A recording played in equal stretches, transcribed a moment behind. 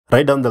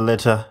Write down the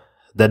letter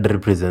that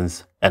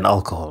represents an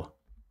alcohol.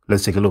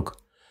 Let's take a look.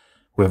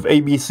 We have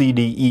A, B, C,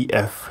 D, E,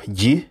 F,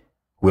 G.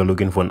 We're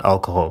looking for an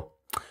alcohol.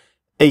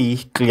 A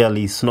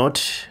clearly is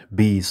not.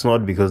 B is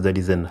not because that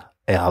is a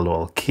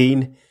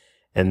haloalkane.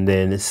 And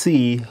then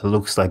C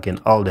looks like an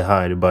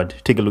aldehyde, but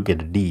take a look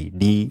at D.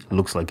 D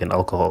looks like an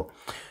alcohol.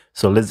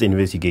 So let's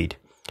investigate.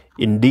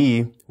 In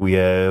D, we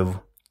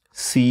have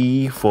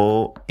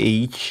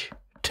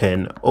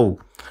C4H10O.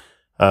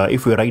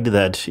 If we write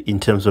that in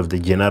terms of the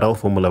general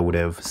formula, we would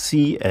have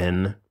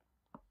CnH2n.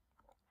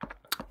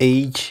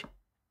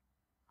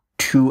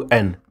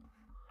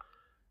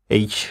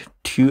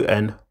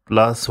 H2n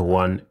plus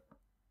 1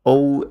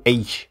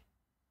 OH.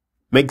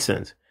 Makes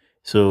sense.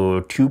 So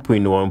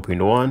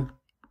 2.1.1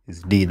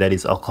 is D, that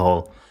is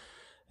alcohol.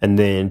 And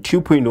then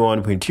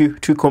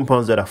 2.1.2, two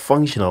compounds that are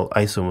functional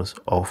isomers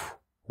of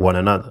one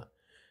another.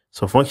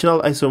 So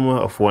functional isomer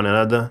of one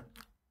another,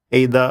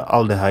 either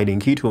aldehyde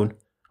and ketone,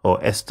 or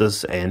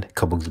esters and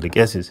carboxylic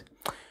acids.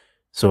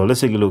 So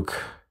let's take a look.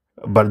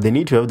 But they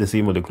need to have the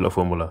same molecular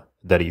formula,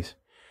 that is.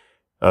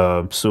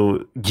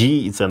 So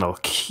G is an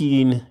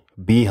alkene,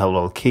 B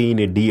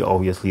haloalkane, D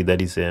obviously that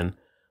is an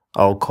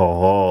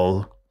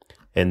alcohol,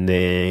 and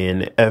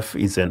then F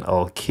is an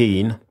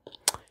alkane,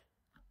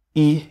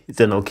 E is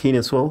an alkane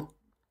as well.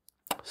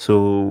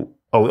 So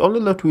are we only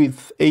left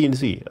with A and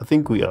C? I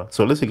think we are.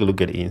 So let's take a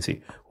look at A and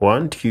C.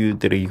 1, 2,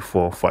 3,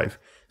 4, 5.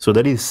 So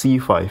that is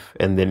C5,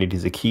 and then it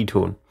is a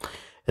ketone.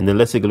 And then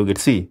let's take a look at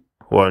C.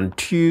 1,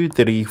 2,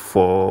 3,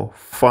 4,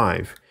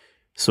 5.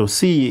 So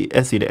C,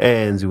 as it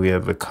ends, we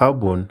have a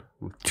carbon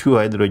with 2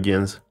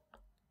 hydrogens,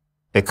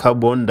 a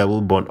carbon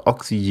double bond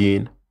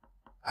oxygen,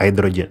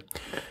 hydrogen.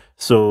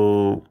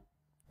 So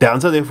the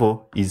answer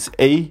therefore is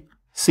A,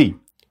 C.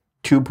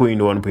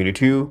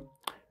 2.1.2,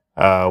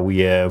 we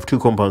have two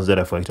compounds that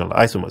are functional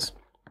isomers.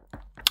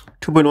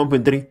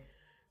 2.1.3,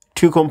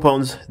 two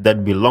compounds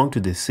that belong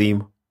to the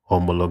same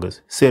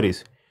homologous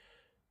series.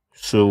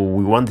 So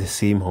we want the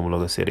same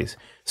homologous series.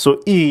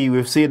 So E,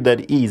 we've said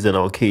that E is an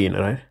alkane,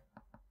 right?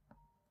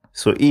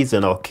 So E is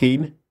an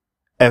alkane,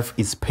 F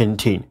is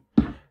pentane.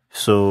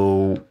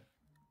 So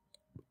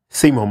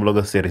same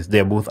homologous series, they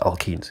are both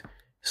alkenes.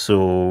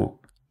 So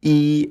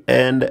E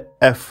and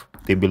F,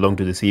 they belong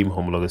to the same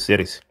homologous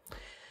series.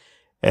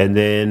 And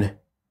then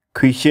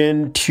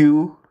question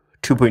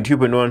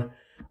 2.2.1,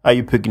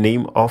 IUPAC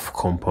name of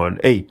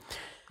compound A.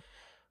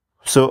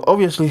 So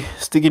obviously,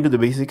 sticking to the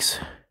basics,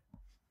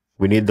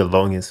 we need the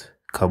longest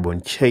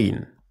carbon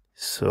chain.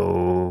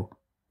 So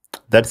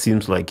that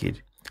seems like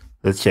it.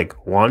 Let's check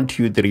 1,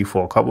 2, 3,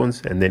 4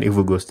 carbons, and then if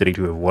we go straight,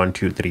 we have 1,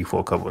 2, 3,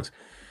 4 carbons.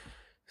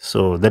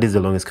 So that is the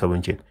longest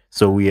carbon chain.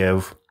 So we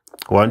have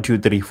 1, 2,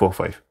 3, 4,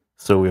 5.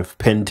 So we have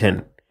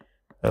pentane,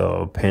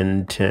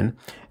 pentane,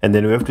 and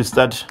then we have to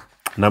start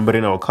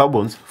numbering our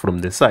carbons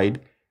from the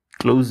side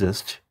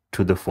closest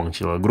to the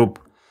functional group.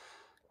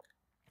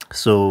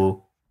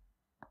 So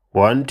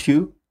 1,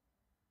 2.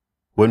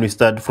 When we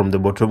start from the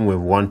bottom, we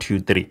have 1, 2,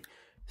 3.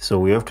 So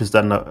we have to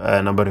start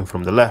numbering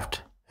from the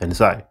left hand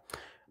side,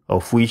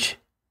 of which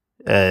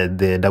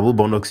the double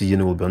bond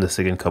oxygen will be on the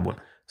second carbon.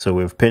 So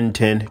we have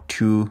pentane,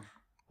 2,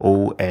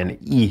 O, and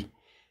E,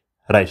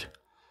 right?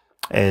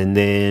 And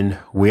then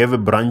we have a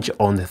branch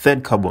on the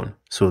third carbon.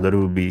 So that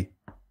will be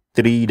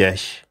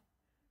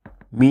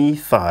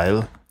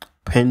 3-methyl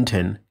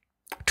pentane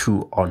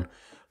 2 on.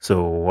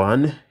 So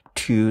 1,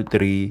 2,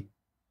 3.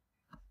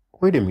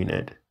 Wait a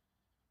minute.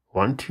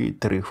 1, 2,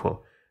 3, 4.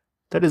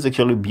 That is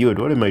actually weird.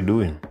 What am I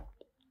doing?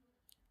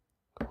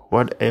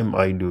 What am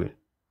I doing?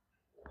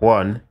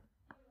 1,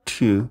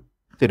 2,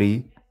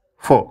 3,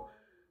 4.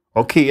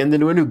 Okay, and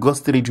then when you go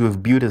straight, you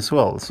have bute as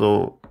well.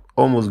 So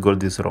almost got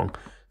this wrong.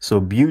 So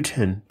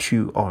butane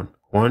 2 on.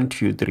 1,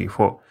 2, 3,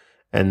 4.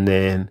 And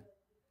then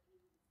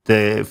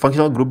the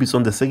functional group is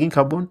on the second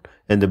carbon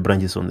and the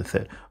branch is on the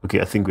third. Okay,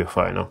 I think we're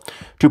fine now.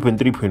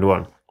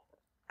 2.3.1.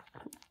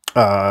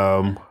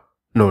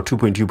 No,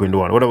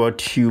 2.2.1. What about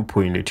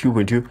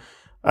 2.2.2?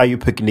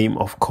 IUPAC name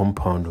of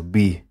compound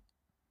B.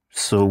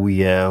 So we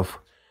have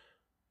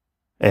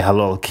a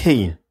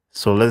haloalkane.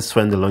 So let's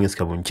find the longest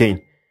carbon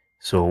chain.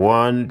 So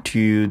 1,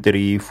 2,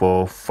 3,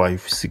 4,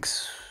 5,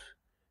 6.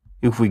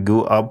 If we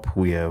go up,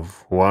 we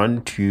have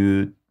 1,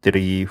 2,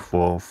 3,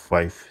 4,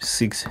 5,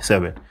 6,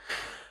 7.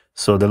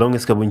 So the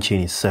longest carbon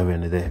chain is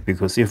 7 there,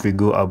 because if we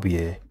go up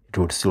here, it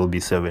would still be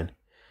 7.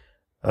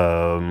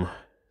 So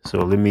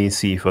let me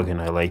see if I can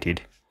highlight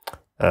it.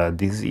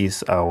 This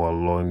is our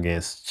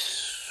longest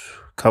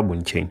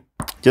carbon chain.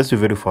 Just to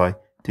verify,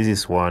 this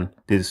is 1,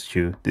 this is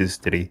 2, this is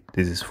 3,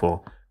 this is 4,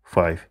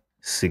 5,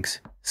 6,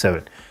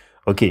 7.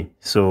 Okay,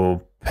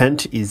 so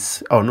pent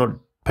is, oh, not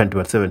pent,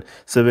 but 7.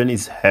 7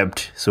 is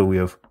hept, so we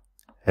have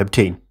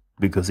heptane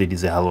because it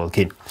is a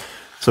haloalkane.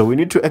 So we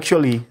need to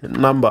actually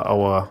number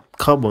our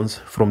carbons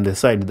from the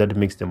side that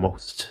makes the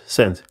most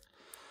sense.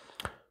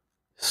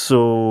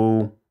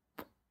 So,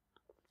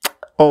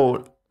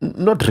 oh,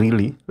 not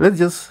really. Let's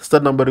just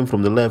start numbering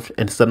from the left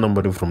and start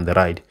numbering from the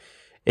right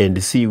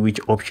and see which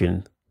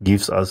option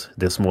gives us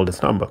the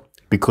smallest number,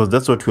 because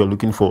that's what we are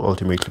looking for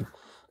ultimately.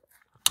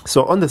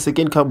 So on the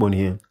second carbon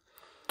here,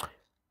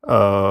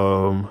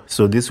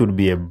 so this would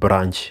be a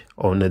branch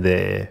on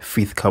the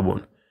 5th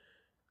carbon.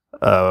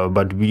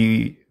 But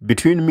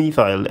between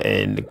methyl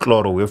and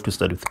chloro, we have to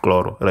start with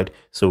chloro, right?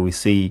 So we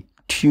say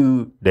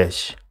 2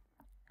 dash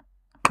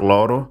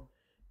chloro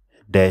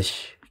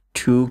dash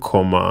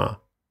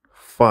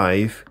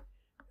 2,5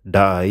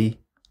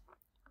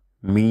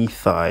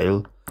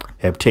 dimethyl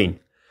heptane.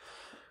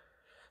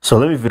 So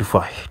let me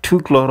verify. 2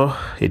 chloro,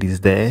 it is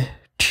there.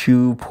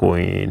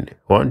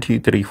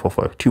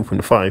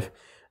 2.5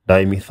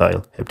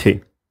 dimethyl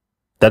heptane.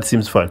 That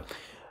seems fine.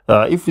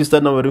 If we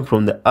start numbering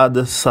from the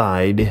other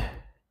side,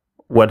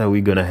 what are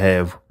we gonna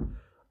have?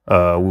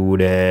 We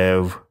would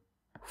have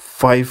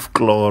 5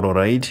 chloro,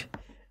 right?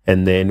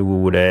 And then we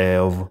would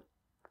have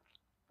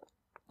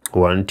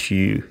 1,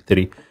 2,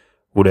 3.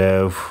 Would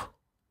have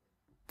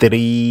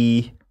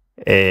 3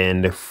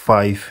 and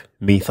 5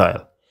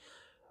 methyl.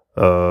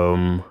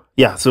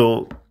 Yeah,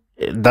 so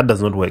that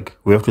does not work.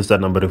 We have to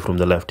start numbering from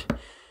the left.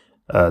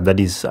 That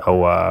is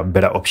our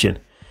better option.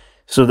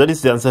 So that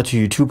is the answer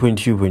to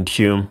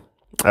 2.2.2.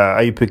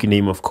 IUPAC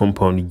name of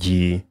compound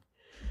G.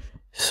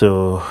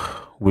 So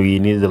we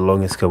need the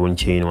longest carbon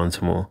chain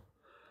once more.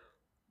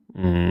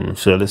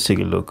 So let's take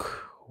a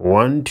look.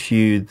 1,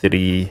 2,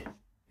 3.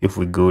 If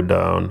we go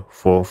down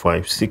 4,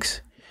 5,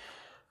 6.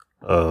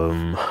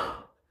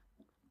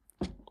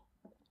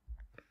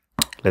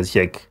 Let's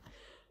check.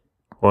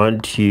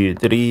 1, 2,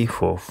 3,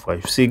 4,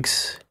 5,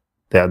 6.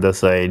 The other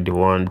side.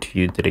 1,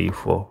 2, 3,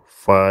 4,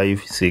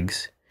 5,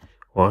 6.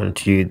 1,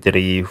 2,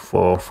 3,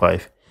 4,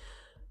 5.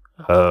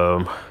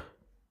 I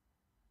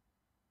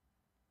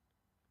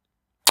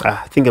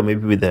think I may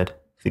be with that.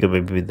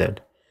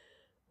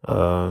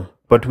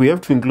 But we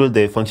have to include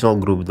the functional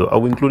group though. Are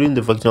we including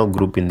the functional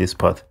group in this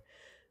path?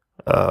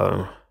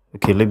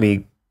 Okay, let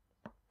me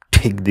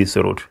take this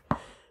route,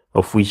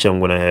 of which I'm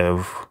gonna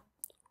have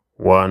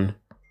 1,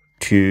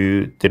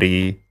 2,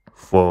 3,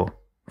 4,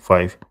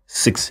 5,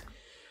 6.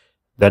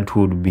 That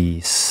would be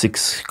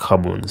 6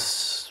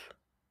 carbons.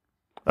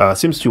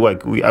 Seems to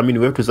work. We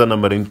have to start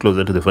numbering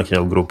closer to the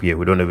functional group here.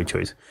 We don't have a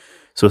choice.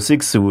 So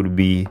 6 would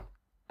be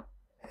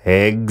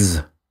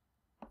hex,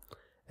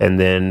 and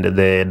then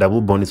the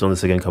double bond is on the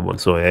second carbon.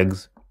 So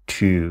hex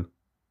 2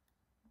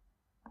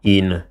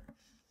 in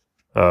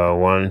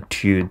 1,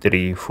 2,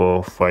 3,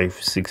 4, 5,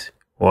 6,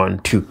 1,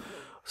 2.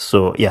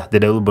 So yeah, the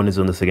double bond is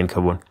on the second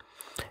carbon.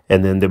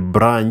 And then the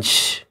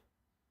branch,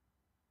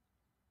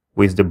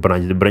 where's the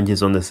branch? The branch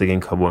is on the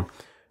second carbon.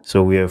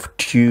 So we have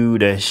 2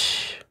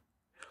 dash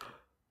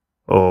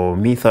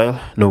methyl.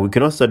 No, we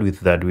cannot start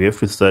with that. We have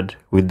to start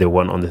with the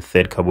one on the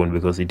third carbon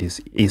because it is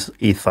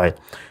ethyl.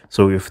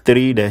 So we have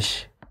 3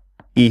 dash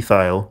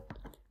ethyl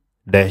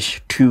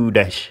dash 2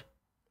 dash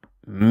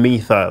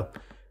methyl,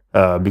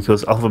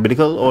 because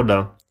alphabetical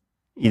order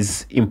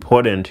is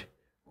important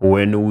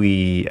when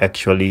we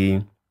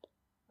actually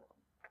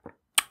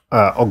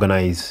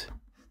organize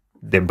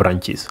the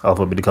branches.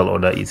 Alphabetical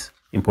order is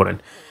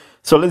important.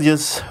 So let's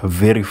just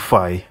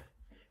verify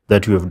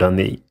that we have done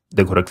the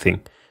correct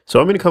thing. So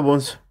how many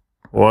carbons?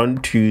 1,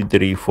 2,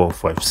 3, 4,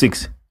 5,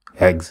 6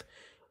 hex.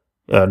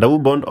 Double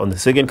bond on the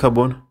second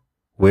carbon.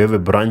 We have a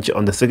branch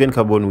on the second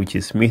carbon, which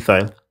is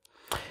methyl.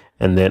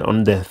 And then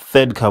on the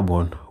third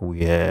carbon,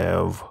 we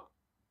have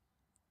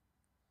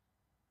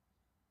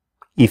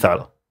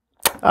ethyl.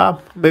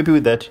 Maybe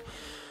with that.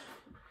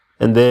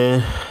 And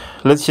then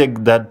let's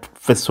check that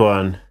first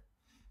one,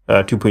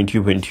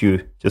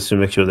 2.2.2, just to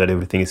make sure that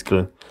everything is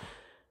clear.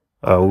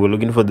 We're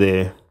looking for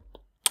the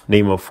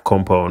name of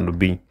compound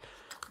B.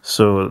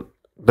 So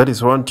that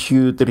is 1,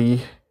 2,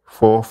 3,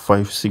 4,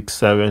 5, 6,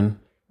 7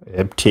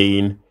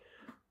 heptane,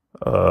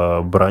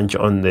 branch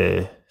on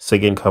the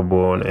second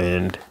carbon,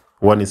 and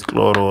one is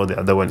chloro, the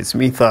other one is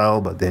methyl,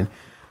 but then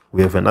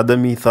we have another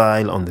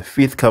methyl on the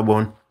 5th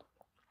carbon.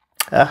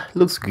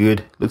 Looks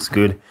good. I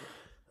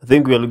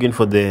think we are looking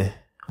for the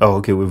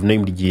okay, we've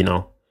named G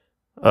now.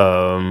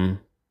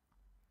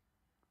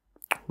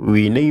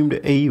 We named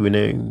A, we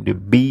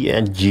named B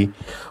and G.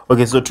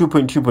 Okay, so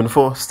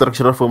 2.2.4,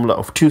 structural formula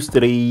of 2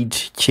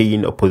 straight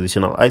chain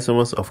oppositional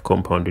isomers of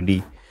compound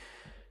D.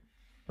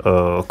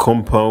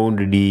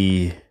 Compound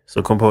D.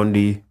 So compound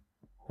D,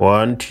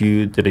 1,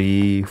 2,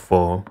 3,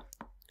 4.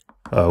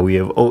 We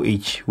have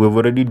OH. We've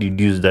already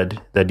deduced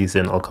that is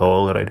an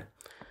alcohol, right?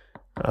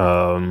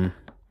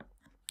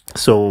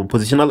 So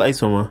positional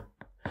isomer,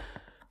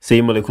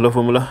 same molecular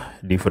formula,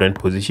 different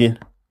position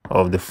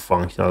of the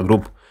functional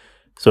group.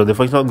 So the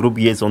functional group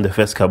here is on the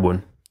first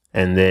carbon,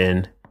 and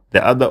then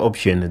the other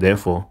option,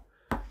 therefore,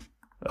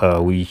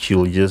 we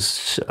should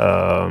just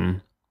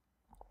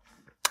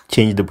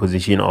change the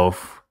position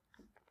of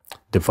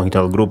the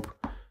functional group.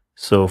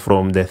 So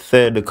from the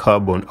third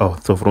carbon,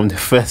 so from the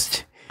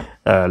first,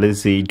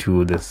 let's say,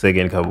 to the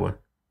second carbon.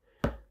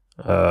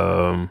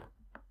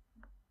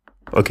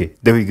 Okay,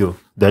 there we go.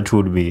 That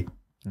would be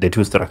the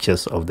two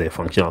structures of the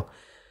functional,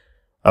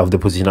 of the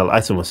positional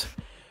isomers.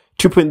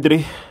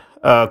 2.3,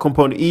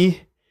 compound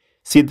E,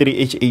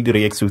 C3H8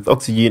 reacts with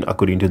oxygen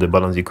according to the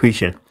balance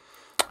equation.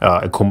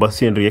 A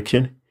combustion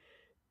reaction.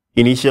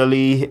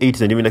 initially 8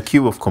 centimeter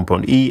cube of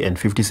compound E and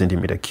 50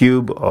 centimeter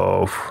cube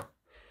of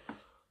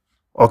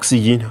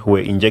oxygen were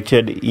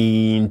injected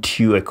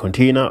into a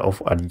container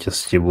of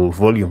adjustable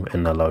volume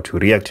and allowed to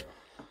react.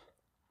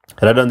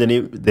 Rather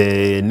than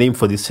the name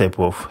for this type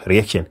of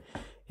reaction,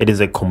 it is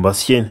a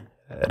combustion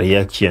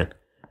reaction.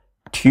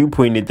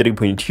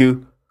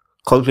 2.3.2,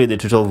 calculate the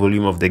total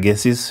volume of the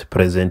gases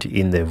present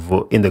in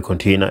the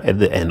container at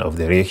the end of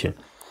the reaction.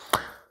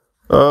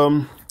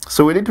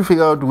 So we need to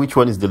figure out which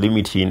one is the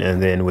limiting,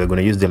 and then we're going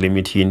to use the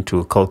limiting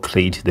to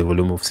calculate the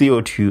volume of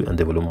CO2 and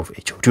the volume of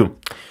HO2.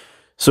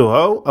 So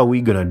how are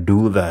we going to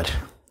do that?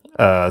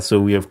 So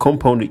we have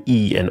compound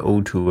E and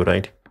O2,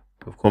 right?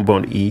 We have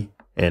compound E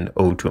and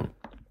O2.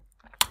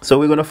 So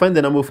we're going to find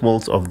the number of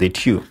moles of the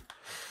two.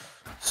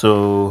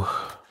 So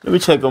let me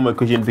check on my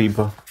question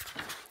paper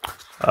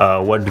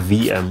what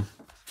VM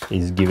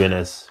is given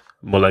as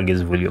molar gas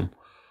volume.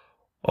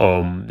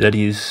 That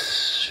is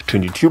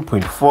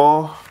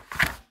 22.4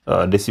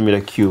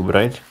 decimeter cube,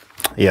 right?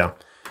 Yeah.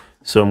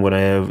 So I'm going to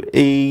have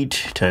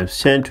 8 times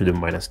 10 to the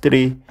minus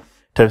 3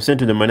 times 10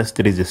 to the minus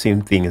 3 is the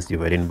same thing as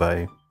dividing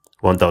by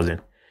 1000,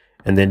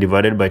 and then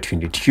divided by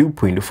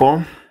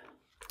 22.4.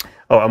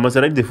 Oh, I must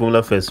write the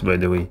formula first, by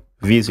the way.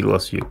 V is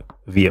equals to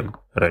VM,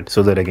 right?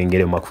 So that I can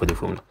get a mark for the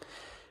formula.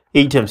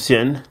 8 times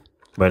 10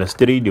 minus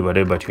 3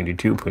 divided by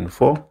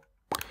 22.4.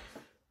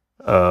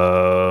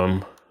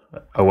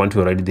 I want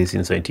to write this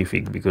in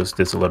scientific because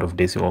there's a lot of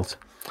decimals.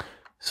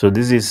 So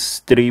this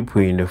is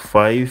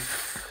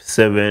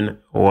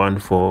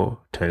 3.5714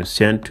 times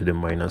 10 to the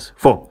minus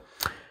 4.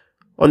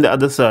 On the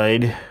other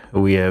side,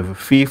 we have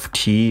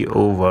 50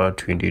 over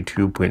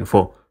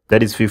 22.4.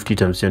 That is 50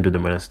 times 10 to the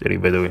minus 3,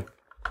 by the way.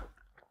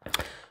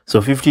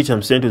 So 50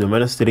 times 10 to the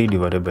minus 3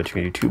 divided by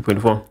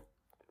 22.4.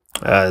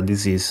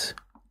 This is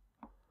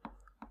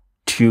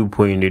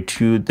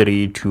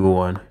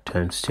 2.2321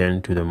 times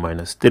 10 to the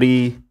minus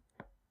 3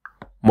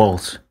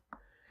 moles.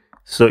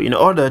 So in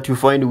order to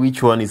find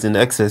which one is in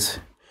excess,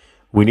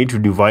 we need to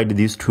divide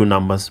these two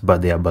numbers by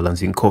their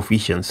balancing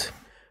coefficients.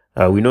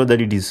 We know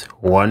that it is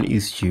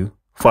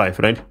 1:5,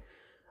 right?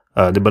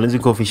 The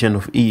balancing coefficient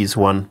of E is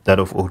 1, that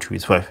of O2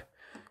 is 5.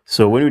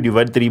 So when we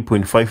divide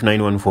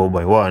 3.5914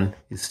 by 1,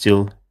 it's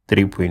still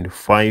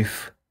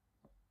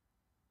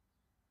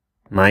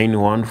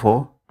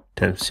 3.5914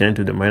 times 10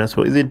 to the minus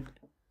 4. Is it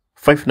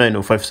 59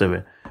 or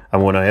 57?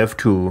 I'm going to have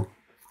to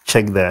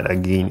check that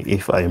again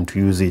if I am to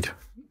use it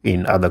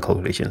in other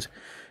calculations.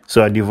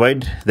 So I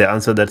divide the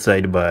answer that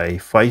side by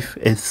 5,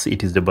 as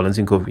it is the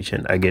balancing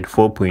coefficient. I get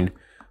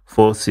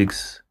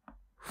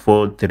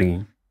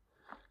 4.4643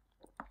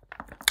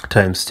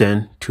 times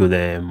 10 to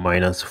the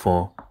minus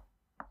 4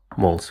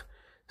 moles.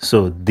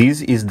 So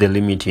this is the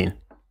limiting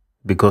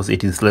because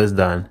it is less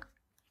than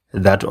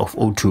that of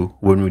O2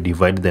 when we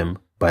divide them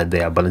by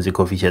their balancing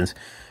coefficients.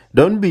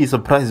 Don't be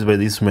surprised by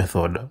this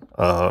method.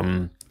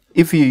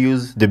 If you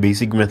use the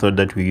basic method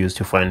that we use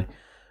to find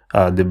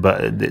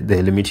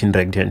the limiting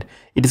reactant,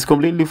 it is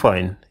completely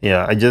fine.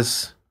 Yeah,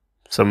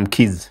 some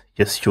kids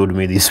just showed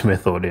me this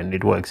method and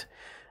it works.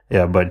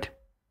 Yeah, but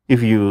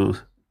if you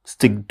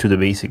stick to the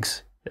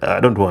basics,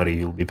 don't worry,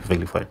 you'll be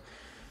perfectly fine.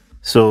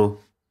 So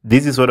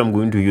this is what I'm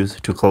going to use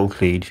to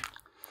calculate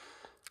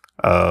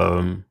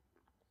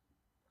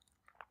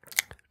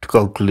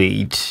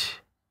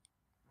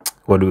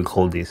what do we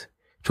call this?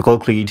 To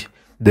calculate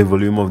the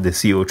volume of the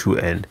CO2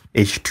 and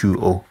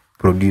H2O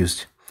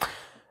produced.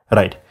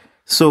 Right.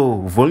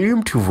 So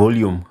volume to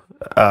volume,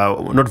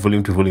 not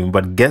volume to volume,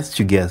 but gas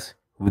to gas,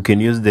 we can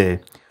use the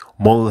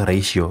mole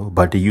ratio,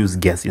 but use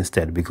gas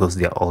instead because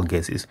they are all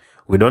gases.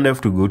 We don't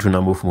have to go to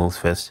number of moles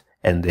first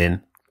and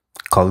then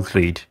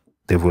calculate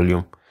the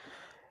volume.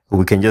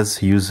 We can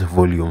just use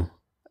volume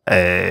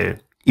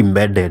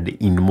embedded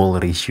in mole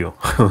ratio.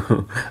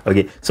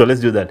 Okay, so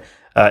let's do that.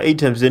 8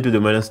 times 10 to the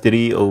minus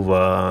 3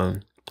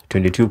 over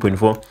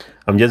 22.4.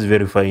 I'm just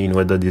verifying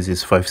whether this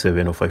is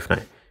 57 or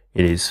 59.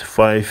 It is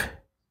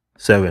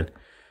 57.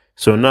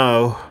 So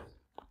now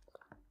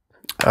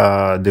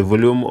the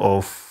volume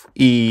of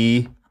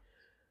E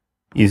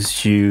is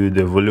to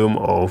the volume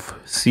of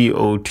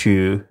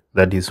CO2,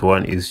 that is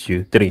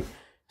 1:3.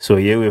 So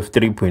here we have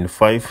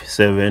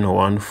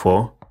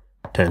 3.5714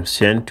 times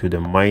 10 to the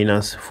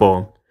minus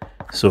 4.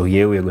 So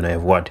here we're going to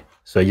have what?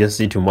 So I just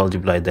need to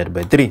multiply that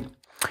by 3.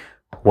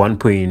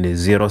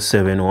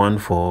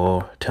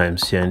 1.0714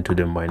 times 10 to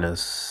the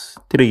minus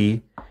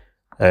 3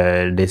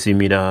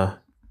 decimeter.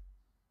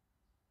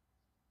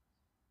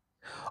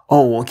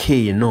 Oh,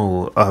 okay,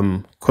 no,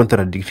 I'm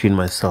contradicting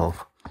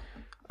myself.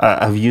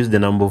 I've used the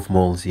number of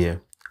moles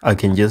here. I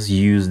can just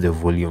use the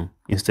volume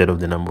instead of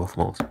the number of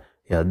moles.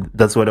 Yeah,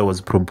 that's what I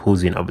was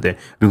proposing up there.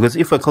 Because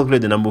if I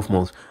calculate the number of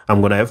moles,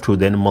 I'm going to have to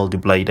then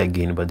multiply it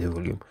again by the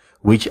volume,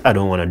 which I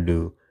don't want to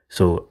do.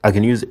 So I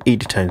can use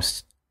 8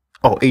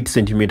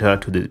 centimeter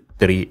to the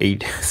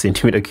 8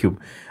 centimeter cube.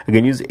 I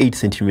can use 8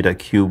 centimeter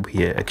cube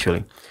here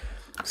actually.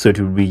 So it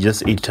will be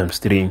just 8 times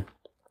 3,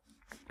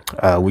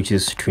 which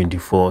is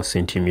 24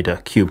 centimeter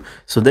cube.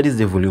 So that is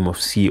the volume of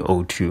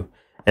CO2.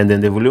 And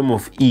then the volume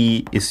of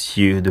E is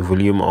to the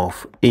volume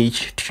of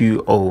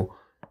H2O,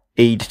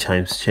 8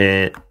 times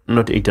 10,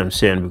 not 8 times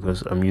 10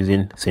 because I'm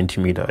using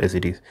centimeter as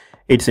it is.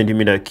 8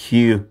 centimeter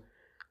cube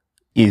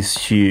is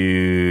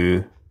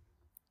to,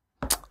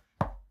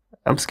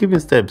 I'm skipping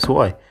steps,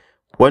 why?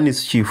 1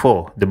 is to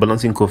 4, the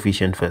balancing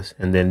coefficient first,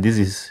 and then this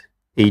is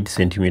 8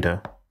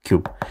 centimeter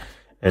cube.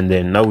 And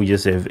then now we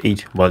just have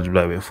 8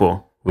 multiplied by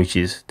 4, which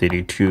is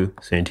 32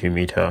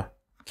 centimeter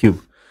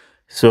cube.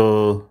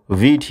 So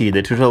VT,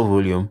 the total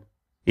volume,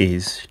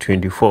 is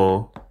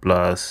 24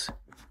 plus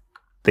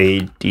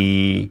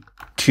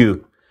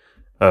 32,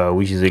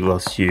 which is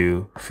equals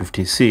to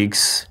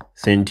 56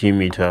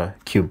 centimeter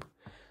cube,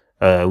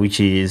 which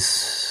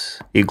is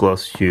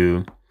equals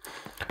to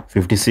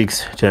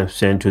 56 times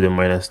 10 to the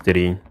minus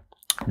 3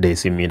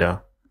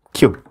 decimeter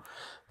cube.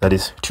 That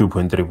is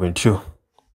 2.3.2.